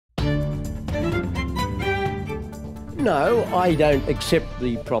No, I don't accept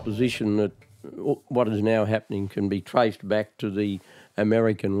the proposition that what is now happening can be traced back to the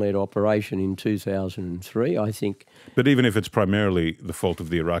American-led operation in 2003. I think... But even if it's primarily the fault of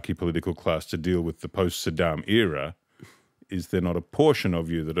the Iraqi political class to deal with the post-Saddam era, is there not a portion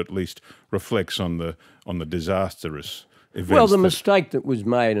of you that at least reflects on the disastrous events? Well, the mistake that was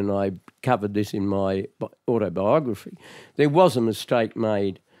made, and I covered this in my autobiography, there was a mistake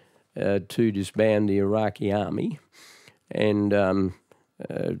made to disband the Iraqi army and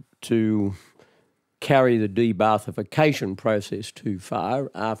to carry the de-Baathification process too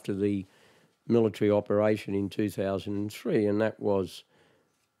far after the military operation in 2003, and that was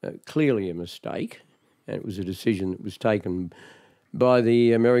clearly a mistake. And it was a decision that was taken by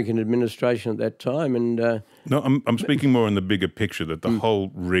the American administration at that time. And no, I'm speaking more in the bigger picture, that the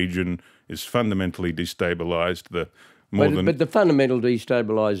whole region is fundamentally destabilised. But the fundamental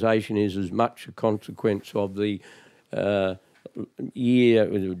destabilisation is as much a consequence of the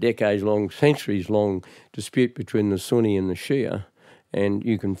decades-long, centuries-long dispute between the Sunni and the Shia, and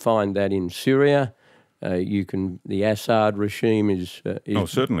you can find that in Syria. The Assad regime is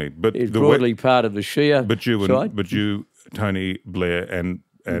certainly, but is broadly part of the Shia. But you, Tony Blair, and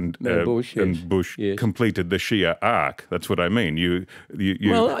Bush, yes. completed the Shia arc. That's what I mean.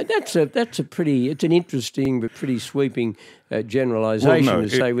 Well, it's an interesting but pretty sweeping generalisation to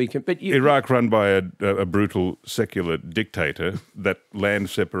say we can. But Iraq, run by a brutal secular dictator, that land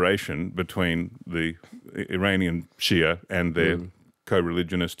separation between the Iranian Shia and their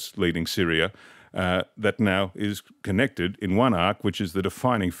co-religionists leading Syria, that now is connected in one arc, which is the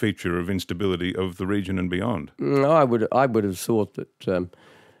defining feature of instability of the region and beyond. I would have thought that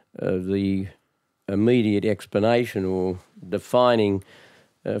the immediate explanation or defining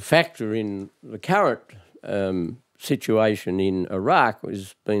factor in the current situation in Iraq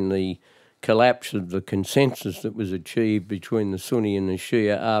has been the collapse of the consensus that was achieved between the Sunni and the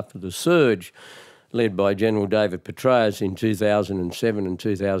Shia after the surge led by General David Petraeus in 2007 and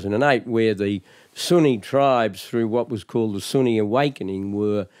 2008, where the Sunni tribes, through what was called the Sunni Awakening,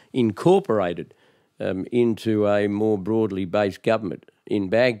 were incorporated into a more broadly based government in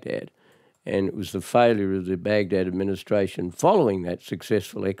Baghdad. And it was the failure of the Baghdad administration following that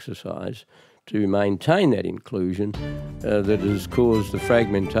successful exercise to maintain that inclusion that has caused the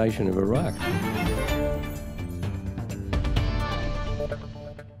fragmentation of Iraq.